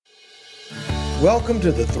Welcome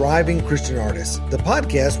to The Thriving Christian Artist, the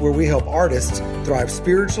podcast where we help artists thrive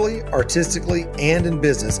spiritually, artistically, and in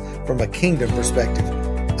business from a kingdom perspective.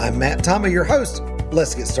 I'm Matt Thomas, your host.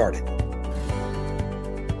 Let's get started.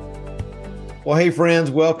 Well, hey, friends,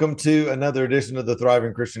 welcome to another edition of the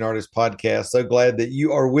Thriving Christian Artist podcast. So glad that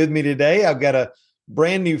you are with me today. I've got a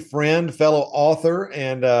brand new friend, fellow author,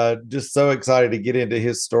 and just so excited to get into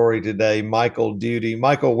his story today, Michael Duty.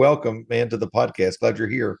 Michael, welcome, man, to the podcast. Glad you're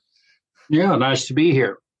here. Yeah, nice to be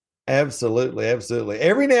here. Absolutely.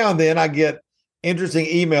 Every now and then I get interesting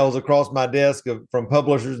emails across my desk from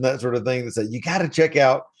publishers and that sort of thing that say, you got to check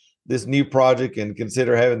out this new project and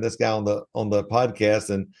consider having this guy on the podcast.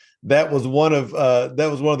 And that was one of the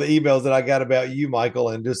emails that I got about you, Michael,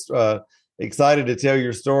 and just excited to tell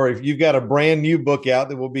your story. You've got a brand new book out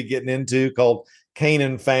that we'll be getting into called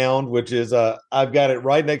Canaan Found, which is I've got it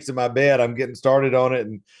right next to my bed. I'm getting started on it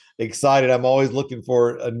and excited. I'm always looking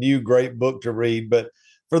for a new great book to read. But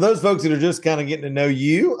for those folks that are just kind of getting to know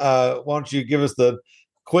you, why don't you give us the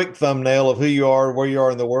quick thumbnail of who you are, where you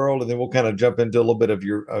are in the world, and then we'll kind of jump into a little bit of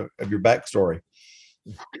your backstory.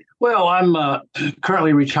 Well, I'm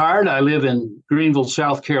currently retired. I live in Greenville,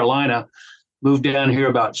 South Carolina. Moved down here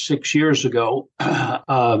about 6 years ago.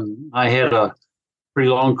 I had a pretty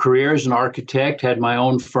long career as an architect, had my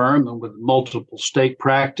own firm and with multiple state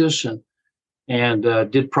practice and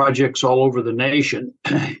did projects all over the nation.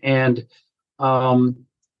 And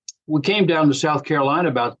we came down to South Carolina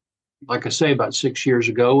about 6 years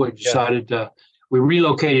ago. We decided we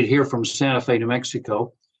relocated here from Santa Fe, New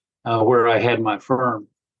Mexico, where I had my firm.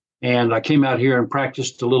 And I came out here and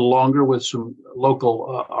practiced a little longer with some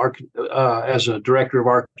local as a director of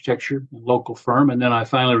architecture, local firm. And then I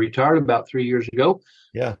finally retired about 3 years ago.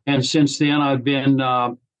 Yeah. And since then, I've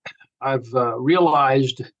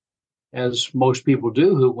realized, as most people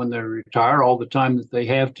do who, when they retire, all the time that they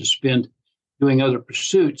have to spend doing other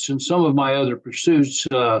pursuits. And some of my other pursuits,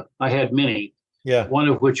 I had many. Yeah. One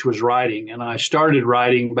of which was writing. And I started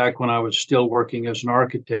writing back when I was still working as an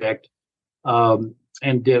architect.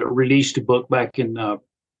 And released a book back in,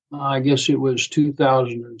 I guess it was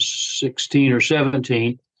 2016 or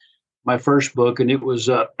 17, my first book, and it was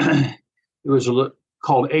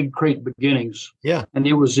called Egg Crate Beginnings. Yeah, and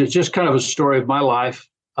it's just kind of a story of my life,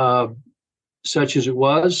 such as it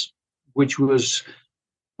was, which was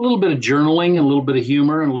a little bit of journaling, and a little bit of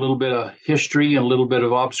humor, and a little bit of history, and a little bit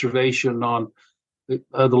of observation on the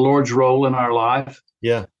Lord's role in our life.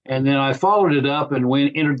 Yeah, and then I followed it up and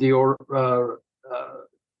entered the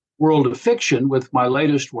world of fiction with my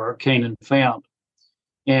latest work, Canaan Found.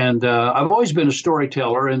 And I've always been a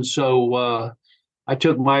storyteller. And so I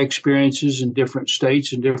took my experiences in different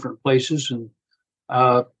states and different places and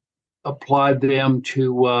applied them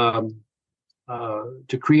to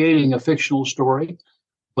creating a fictional story,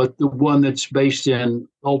 but the one that's based in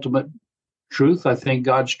ultimate truth, I think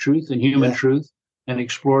God's truth and human truth, and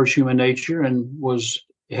explores human nature, and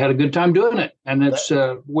had a good time doing it. And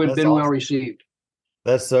we've been awesome. Well received.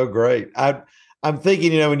 That's so great. I'm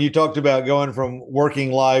thinking, when you talked about going from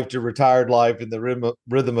working life to retired life and the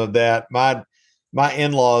rhythm of that, my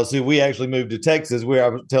in-laws, who we actually moved to Texas, I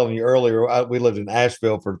was telling you earlier, we lived in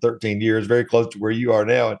Asheville for 13 years, very close to where you are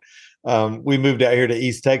now. And we moved out here to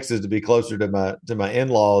East Texas to be closer to my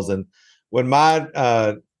in-laws. And when my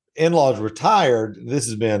in-laws retired, this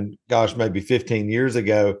has been, maybe 15 years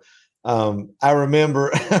ago, I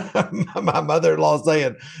remember my mother-in-law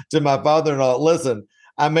saying to my father-in-law, listen,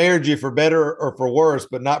 I married you for better or for worse,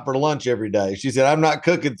 but not for lunch every day. She said, I'm not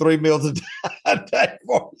cooking 3 meals a day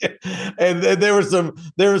for you. And there was some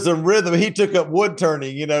rhythm. He took up wood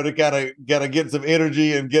turning, to kind of get some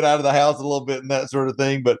energy and get out of the house a little bit and that sort of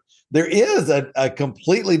thing. But there is a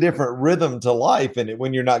completely different rhythm to life in it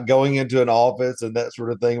when you're not going into an office and that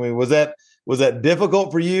sort of thing. I mean, was that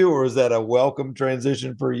difficult for you, or is that a welcome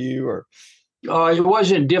transition for you? Or it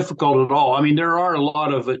wasn't difficult at all. I mean, there are a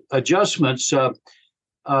lot of adjustments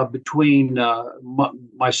between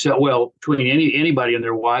myself, between anybody and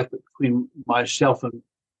their wife, but between myself and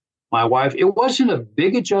my wife. It wasn't a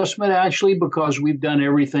big adjustment, actually, because we've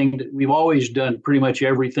always done pretty much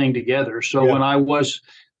everything together. So when I wasn't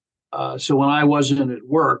at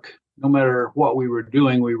work, no matter what we were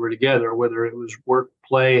doing, we were together, whether it was work,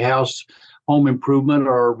 play, house, home improvement,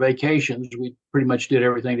 or vacations. We pretty much did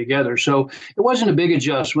everything together. So it wasn't a big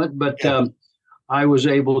adjustment, but I was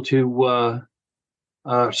able to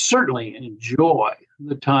certainly enjoy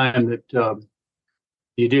the time that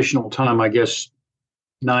the additional time, I guess,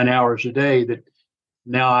 9 hours a day that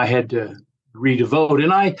now I had to redevote.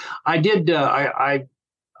 And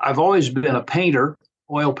I've always been a painter,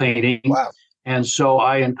 oil painting. Wow. And so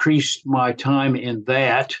I increased my time in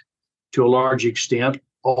that. to a large extent,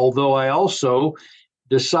 although I also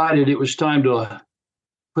decided it was time to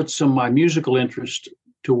put some of my musical interest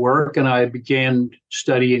to work, and I began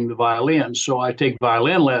studying the violin. So I take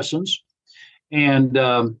violin lessons, and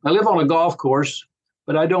I live on a golf course,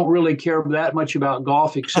 but I don't really care that much about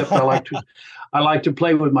golf, except I like to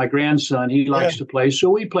play with my grandson. He likes to play, so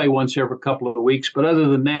we play once every couple of weeks. But other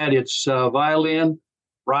than that, it's violin,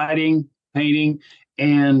 writing, painting,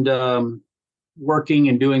 and working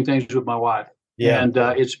and doing things with my wife. Yeah. And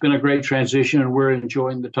it's been a great transition, and we're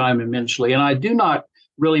enjoying the time immensely. And I do not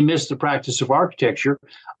really miss the practice of architecture.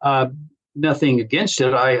 Nothing against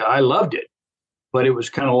it. I loved it. But it was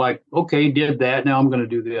kind of like, okay, did that. Now I'm going to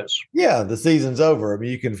do this. Yeah, the season's over. I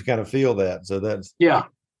mean, you can kind of feel that. So that's, yeah.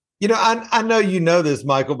 You know, I know you know this,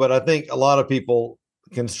 Michael, but I think a lot of people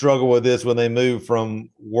can struggle with this when they move from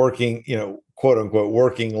working, you know, quote unquote,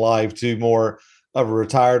 working life to more of a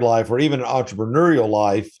retired life or even an entrepreneurial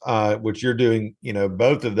life, which you're doing, you know,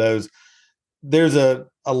 both of those. There's a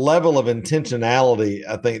level of intentionality,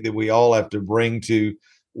 I think, that we all have to bring to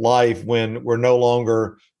life when we're no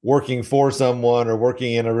longer working for someone or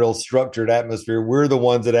working in a real structured atmosphere. We're the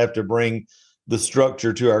ones that have to bring the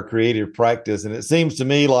structure to our creative practice. And it seems to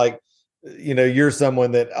me like, you know, you're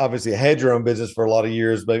someone that obviously had your own business for a lot of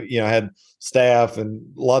years, but, you know, had staff and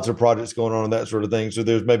lots of projects going on and that sort of thing. So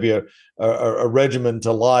there's maybe a regimen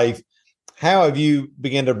to life. How have you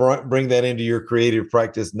begun to bring that into your creative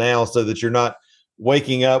practice now so that you're not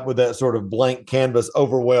waking up with that sort of blank canvas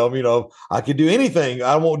overwhelm? You know, I could do anything.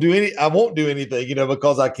 I won't do anything, you know,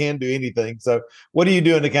 because I can do anything. So what are you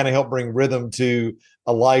doing to kind of help bring rhythm to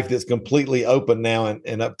a life that's completely open now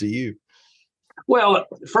and up to you? Well,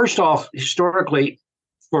 first off, historically,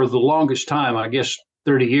 for the longest time, I guess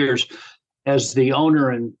 30 years, as the owner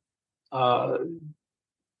and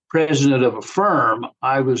president of a firm,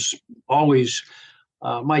 I was always,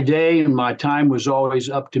 my day and my time was always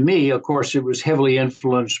up to me. Of course, it was heavily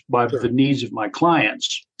influenced by the needs of my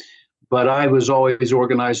clients, but I was always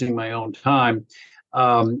organizing my own time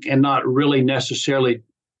and not really necessarily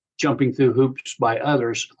jumping through hoops by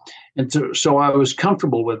others. And so I was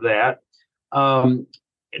comfortable with that.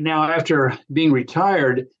 Now, after being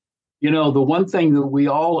retired, you know, the one thing that we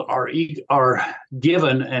all are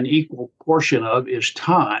given an equal portion of is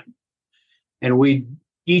time. And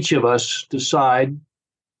each of us decide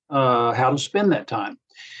how to spend that time.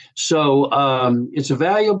 So it's a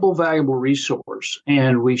valuable resource,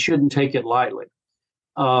 and we shouldn't take it lightly.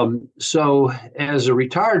 So as a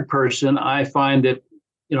retired person, I found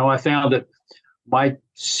that my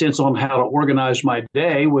sense on how to organize my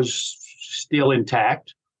day was still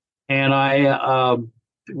intact. And I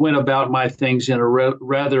went about my things in a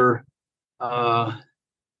rather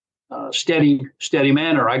steady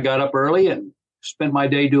manner. I got up early and spent my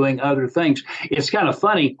day doing other things. It's kind of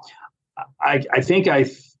funny. I think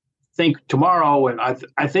tomorrow, and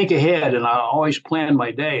I think ahead, and I always plan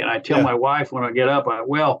my day. And I tell my wife when I get up,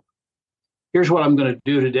 here's what I'm going to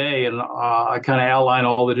do today. And I kind of outline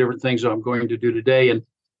all the different things I'm going to do today. And,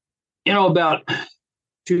 you know, about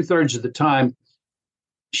 2/3 of the time,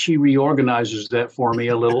 she reorganizes that for me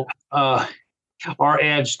a little, or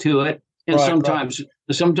adds to it. And sometimes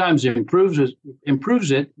improves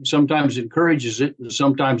it, sometimes encourages it, and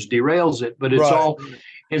sometimes derails it. But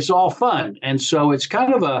it's all fun. And so it's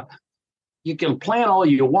kind of you can plan all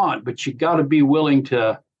you want, but you got to be willing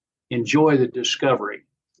to enjoy the discovery.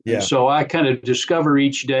 Yeah. And so I kind of discover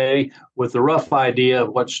each day with a rough idea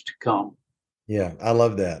of what's to come. Yeah, I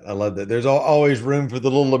love that. There's always room for the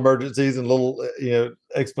little emergencies and little,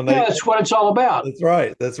 explanations. Yeah, that's what it's all about.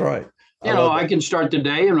 That's right. I can start the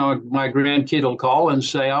day, and my grandkid will call and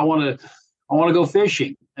say, I want to go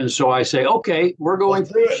fishing. And so I say, okay, we're going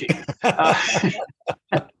fishing. I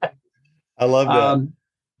love that.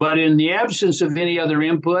 But in the absence of any other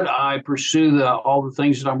input, I pursue all the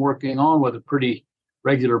things that I'm working on with a pretty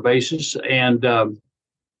regular basis. And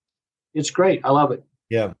it's great. I love it.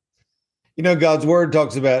 Yeah. You know, God's word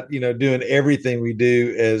talks about, doing everything we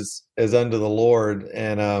do as unto the Lord,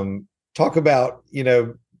 and talk about,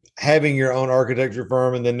 having your own architecture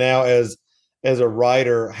firm. And then now as a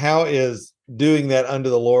writer, how is doing that unto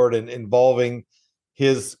the Lord and involving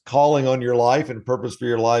his calling on your life and purpose for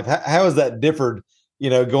your life? How has that differed,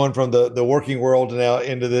 going from the working world to now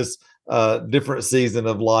into this different season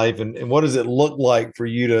of life? And what does it look like for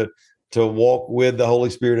you to walk with the Holy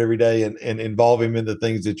Spirit every day and involve him in the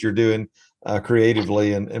things that you're doing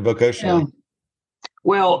creatively and vocationally? Yeah.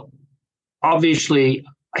 Well, obviously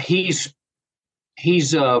he's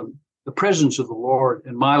the presence of the Lord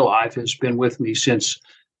in my life has been with me since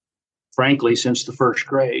the first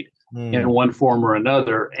grade in one form or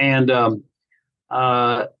another. And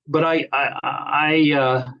But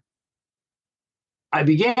I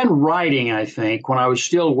began writing, I think, when I was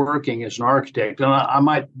still working as an architect. And I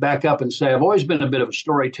might back up and say I've always been a bit of a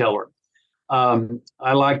storyteller.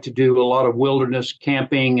 I like to do a lot of wilderness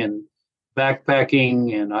camping and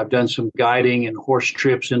backpacking, and I've done some guiding and horse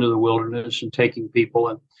trips into the wilderness and taking people.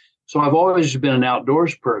 And so I've always been an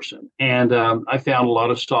outdoors person, and I found a lot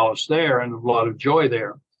of solace there and a lot of joy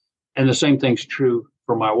there. And the same thing's true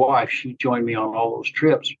for my wife. She joined me on all those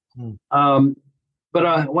trips.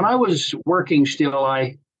 But when I was working still,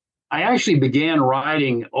 I actually began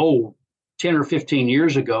writing, 10 or 15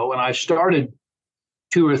 years ago, and I started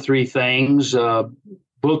two or three things,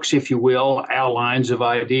 books, if you will, outlines of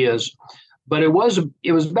ideas. But it was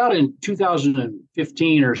about in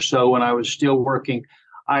 2015 or so when I was still working.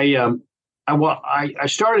 I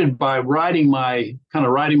started by writing my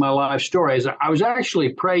life stories. I was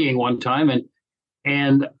actually praying one time,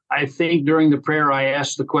 and I think during the prayer I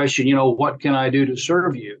asked the question, what can I do to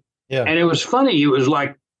serve you? Yeah. And it was funny. It was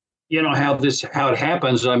like, how it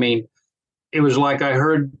happens. I mean, it was like I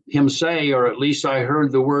heard him say, or at least I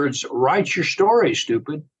heard the words, "Write your story,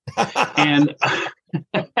 stupid." and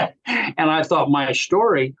and I thought, my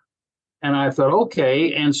story. And I thought,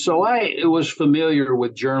 okay. And so I was familiar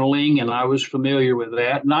with journaling, and I was familiar with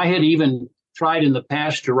that. And I had even tried in the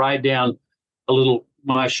past to write down a little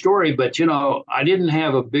my story, but I didn't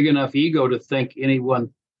have a big enough ego to think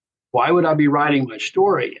why would I be writing my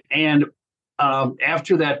story? And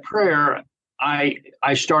after that prayer, I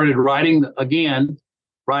started writing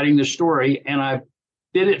the story, and I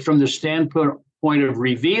did it from the standpoint of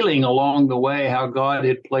revealing along the way how God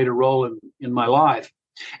had played a role in my life.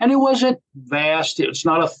 And it wasn't vast. It's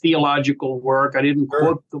not a theological work. I didn't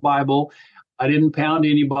quote the Bible. I didn't pound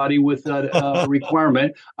anybody with a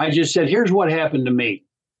requirement. I just said, here's what happened to me.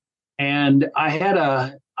 And I had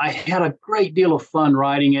a great deal of fun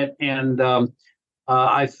writing it. And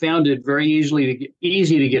I found it very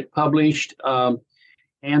easy to get published.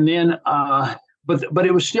 And then, but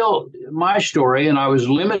it was still my story, and I was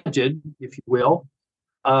limited, if you will,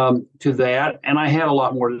 to that. And I had a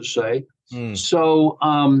lot more to say. So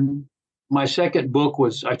my second book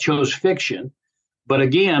I chose fiction. But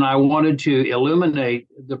again, I wanted to illuminate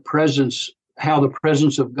how the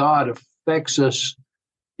presence of God affects us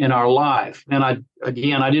in our life. And I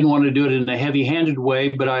didn't want to do it in a heavy-handed way,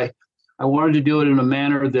 but I wanted to do it in a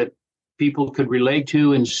manner that people could relate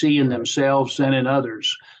to and see in themselves and in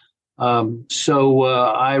others. So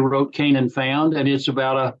I wrote Canaan Found, and it's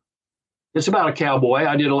about a cowboy.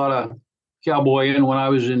 I did a lot of cowboying when I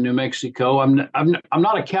was in New Mexico. I'm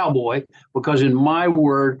not a cowboy, because in my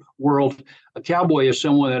world, a cowboy is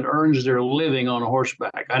someone that earns their living on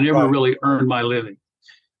horseback. I never really earned my living,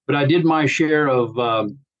 but I did my share of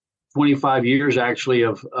 25 years actually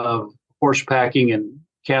of horsepacking and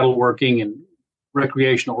cattle working and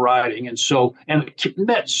recreational riding, and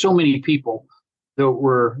met so many people that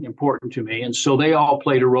were important to me, and so they all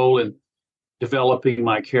played a role in developing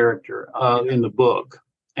my character in the book.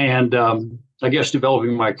 And I guess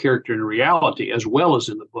developing my character in reality as well as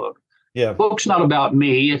in the book. Yeah, the book's not about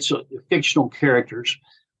me; it's fictional characters,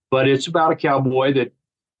 but it's about a cowboy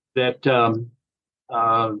that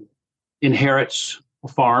inherits a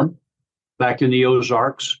farm back in the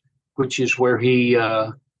Ozarks, which is where he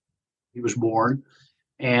was born,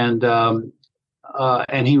 and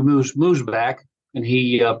he moves back, and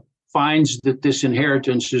he finds that this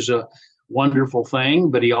inheritance is a wonderful thing,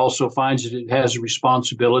 but he also finds that it has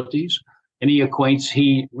responsibilities, and he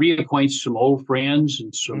reacquaints some old friends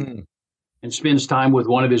and spends time with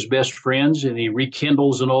one of his best friends, and he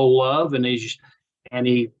rekindles an old love, and he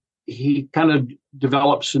kind of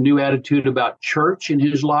develops a new attitude about church in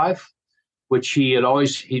his life, which he'd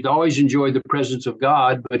always enjoyed the presence of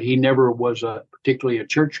God, but he never was particularly a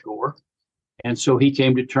churchgoer. And so he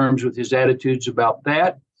came to terms with his attitudes about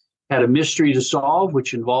that, had a mystery to solve,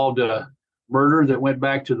 which involved a murder that went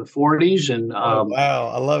back to the 40s. And wow,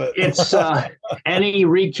 I love it. And he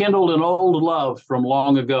rekindled an old love from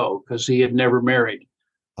long ago because he had never married.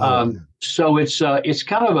 So it's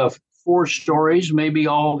kind of a 4 stories, maybe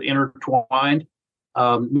all intertwined,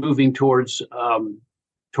 moving towards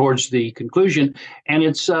the conclusion. And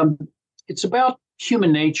it's about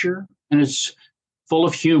human nature, and it's full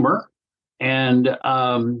of humor. And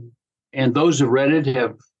those who've read it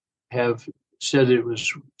have said it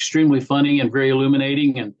was extremely funny and very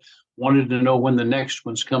illuminating, and wanted to know when the next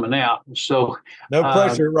one's coming out. So no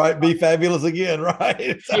pressure, right? Be fabulous again,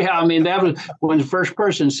 right? Yeah, I mean, that was when the first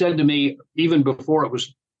person said to me, even before it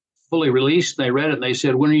was fully released, they read it and they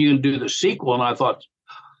said, "When are you going to do the sequel?" And I thought,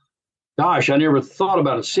 gosh, I never thought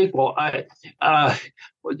about a sequel.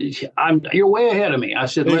 You're way ahead of me. I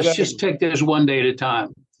said, let's Exactly. just take this one day at a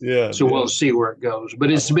time. Yeah, So yeah. we'll see where it goes.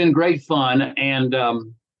 But it's been great fun, and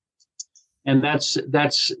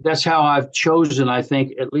that's how I've chosen. I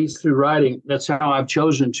think, at least through writing, that's how I've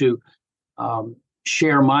chosen to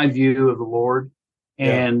share my view of the Lord,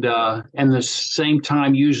 Yeah. and the same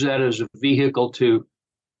time use that as a vehicle to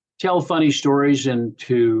tell funny stories and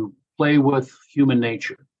to play with human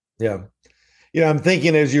nature. Yeah. I'm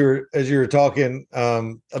thinking as you're talking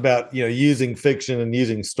about using fiction and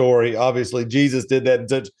using story. Obviously, Jesus did that in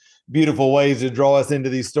such beautiful ways to draw us into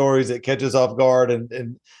these stories that catch us off guard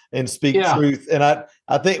and speak Yeah. truth. And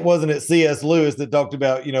I think, wasn't it C.S. Lewis that talked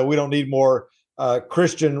about we don't need more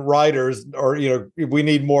Christian writers, or we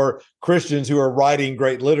need more Christians who are writing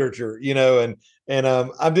great literature. And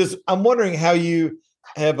I'm wondering how you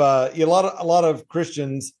have a lot of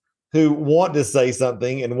Christians who want to say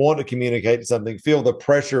something and want to communicate something feel the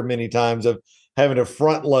pressure many times of having to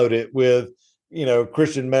front load it with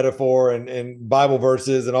Christian metaphor and Bible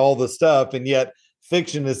verses and all the stuff, and yet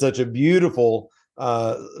fiction is such a beautiful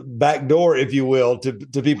back door, if you will,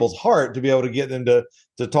 to people's heart, to be able to get them to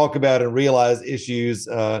talk about and realize issues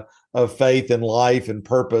of faith and life and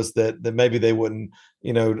purpose that maybe they wouldn't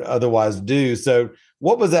otherwise do. So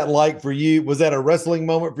what was that like for you? Was that a wrestling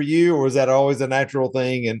moment for you, or was that always a natural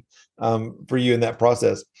thing and for you in that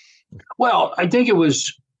process? Well, I think it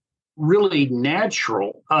was really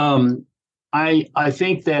natural. I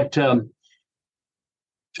think that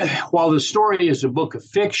while the story is a book of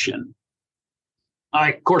fiction,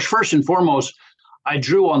 of course, first and foremost, I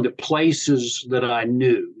drew on the places that I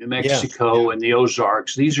knew: New Mexico and the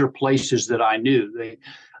Ozarks. These are places that I knew.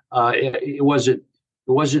 It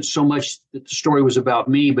wasn't so much that the story was about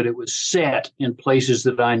me, but it was set in places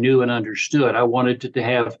that I knew and understood. I wanted it to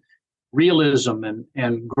have realism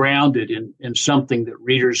and grounded in something that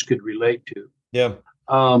readers could relate to. Yeah.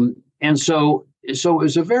 And so it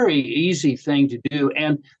was a very easy thing to do.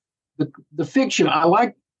 And the fiction, I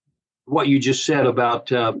like what you just said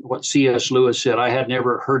about what C.S. Lewis said. I had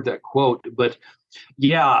never heard that quote, but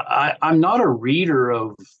yeah, I'm not a reader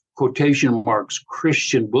of quotation marks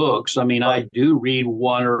Christian books. I mean, I do read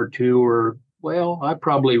one or two, or I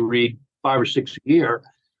probably read 5 or 6 a year.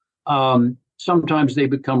 Sometimes they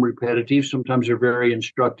become repetitive. Sometimes they're very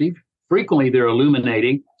instructive. Frequently, they're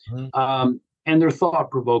illuminating, and they're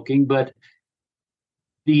thought-provoking. But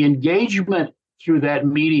the engagement through that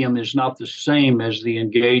medium is not the same as the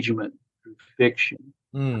engagement through fiction.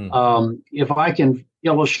 If I can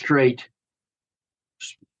illustrate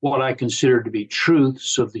what I consider to be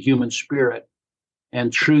truths of the human spirit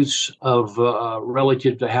and truths of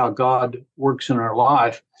relative to how God works in our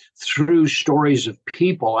life through stories of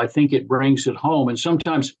people, I think it brings it home. And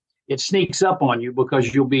sometimes it sneaks up on you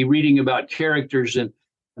because you'll be reading about characters and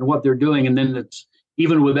what they're doing, and then it's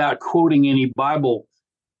even without quoting any Bible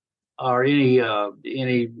or any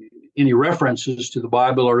references to the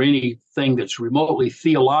Bible or anything that's remotely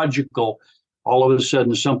theological, all of a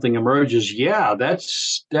sudden something emerges. Yeah, that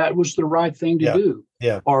was the right thing to do.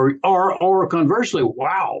 Yeah. Or conversely,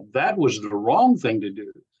 wow, that was the wrong thing to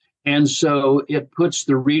do. And so it puts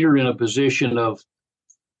the reader in a position of,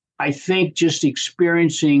 I think, just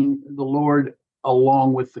experiencing the Lord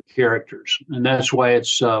along with the characters. And that's why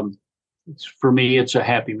it's for me, it's a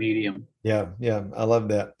happy medium. Yeah. Yeah. I love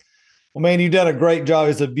that. Well, man, you've done a great job.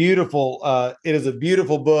 It is a beautiful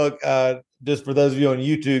book. Just for those of you on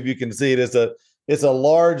YouTube, you can see it. It's a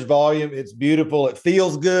large volume. It's beautiful. It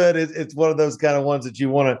feels good. It's one of those kind of ones that you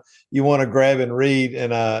want to grab and read.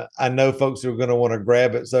 And I know folks are going to want to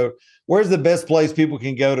grab it. So where's the best place people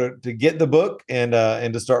can go to get the book and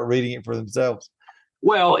to start reading it for themselves?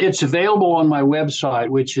 Well, it's available on my website,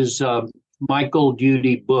 which is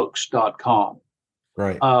michaeldutybooks.com.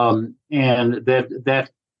 Right. And that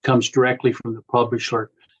comes directly from the publisher.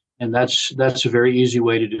 And that's a very easy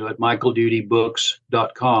way to do it,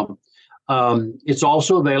 michaeldutybooks.com. It's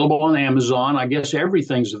also available on Amazon. I guess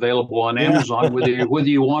everything's available on Amazon, whether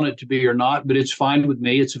you want it to be or not, but it's fine with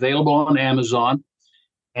me. It's available on Amazon,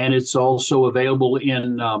 and it's also available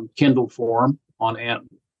in Kindle form on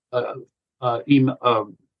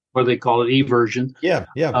what do they call it, e-version.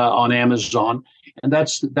 On Amazon, and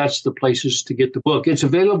that's the places to get the book. It's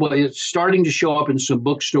available. It's starting to show up in some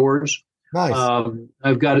bookstores. Nice.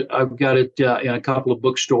 I've got it in a couple of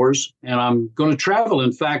bookstores, and I'm going to travel,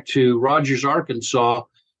 in fact, to Rogers, Arkansas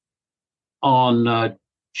on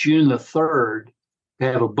June the 3rd to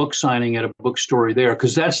have a book signing at a bookstore there,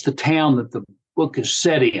 because that's the town that the book is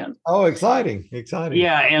set in. Oh, exciting.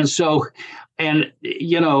 Yeah, and so,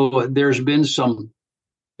 there's been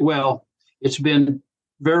it's been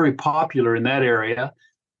very popular in that area.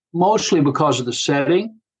 mostly because of the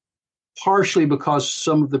setting, partially because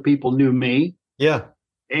some of the people knew me. Yeah.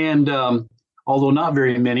 And although not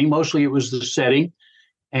very many, mostly it was the setting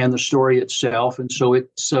and the story itself. And so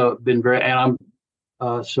it's been very, and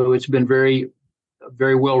so it's been very,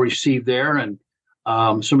 very well received there. And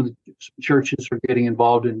some of the churches are getting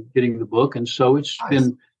involved in getting the book. And so it's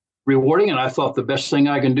been rewarding. And I thought the best thing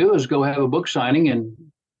I can do is go have a book signing and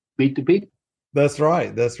meet the people. That's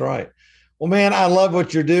right. That's right. Well, man, I love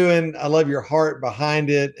what you're doing. I love your heart behind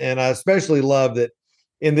it. And I especially love that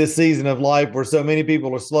in this season of life where so many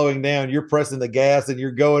people are slowing down, you're pressing the gas and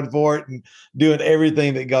you're going for it and doing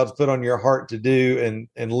everything that God's put on your heart to do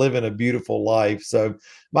and living a beautiful life. So,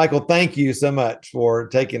 Michael, thank you so much for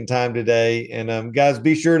taking time today. And guys,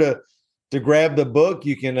 be sure to grab the book.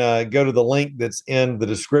 You can go to the link that's in the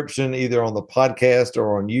description, either on the podcast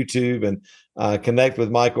or on YouTube, and connect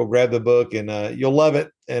with Michael, grab the book, and you'll love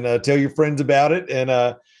it, and tell your friends about it.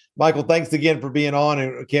 And Michael, thanks again for being on,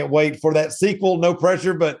 and can't wait for that sequel. No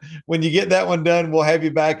pressure, but when you get that one done, we'll have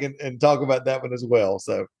you back and talk about that one as well.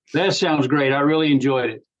 So that sounds great. I really enjoyed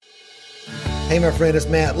it. Hey, my friend, it's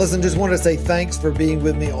Matt. Listen, just wanted to say thanks for being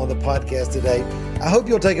with me on the podcast today. I hope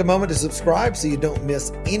you'll take a moment to subscribe so you don't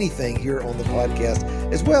miss anything here on the podcast,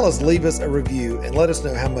 as well as leave us a review and let us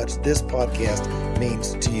know how much this podcast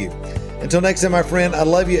means to you. Until next time, my friend, I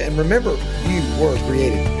love you. And remember, you were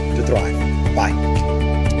created to thrive.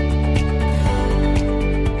 Bye.